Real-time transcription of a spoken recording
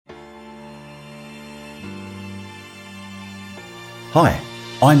Hi,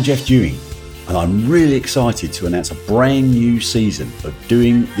 I'm Jeff Dewing, and I'm really excited to announce a brand new season of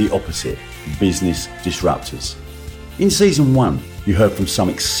Doing the Opposite Business Disruptors. In Season 1, you heard from some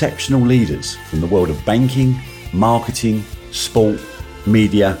exceptional leaders from the world of banking, marketing, sport,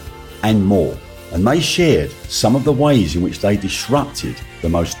 media, and more. And they shared some of the ways in which they disrupted the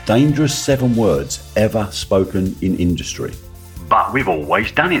most dangerous 7 words ever spoken in industry. But we've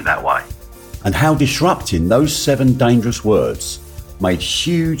always done it that way. And how disrupting those 7 dangerous words made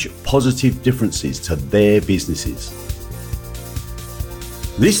huge positive differences to their businesses.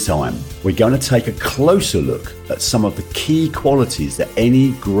 This time, we're going to take a closer look at some of the key qualities that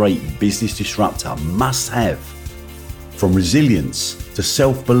any great business disruptor must have. From resilience to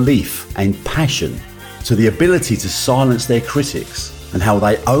self-belief and passion, to the ability to silence their critics, and how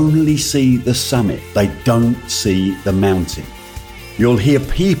they only see the summit, they don't see the mountain. You'll hear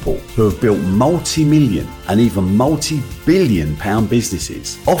people who have built multi-million and even multi-billion pound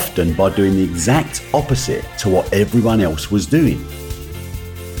businesses, often by doing the exact opposite to what everyone else was doing.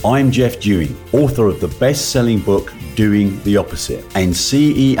 I'm Jeff Dewing, author of the best-selling book Doing the Opposite and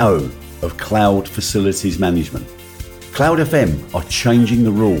CEO of Cloud Facilities Management. Cloud FM are changing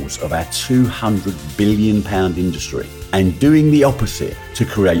the rules of our £200 billion industry and doing the opposite to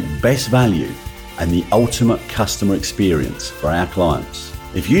create best value and the ultimate customer experience for our clients.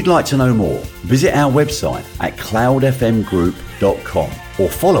 If you'd like to know more, visit our website at cloudfmgroup.com or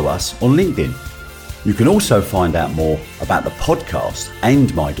follow us on LinkedIn. You can also find out more about the podcast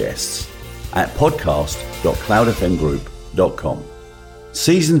and my guests at podcast.cloudfmgroup.com.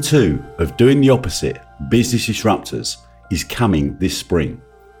 Season 2 of Doing the Opposite Business Disruptors is coming this spring.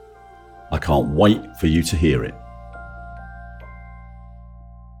 I can't wait for you to hear it.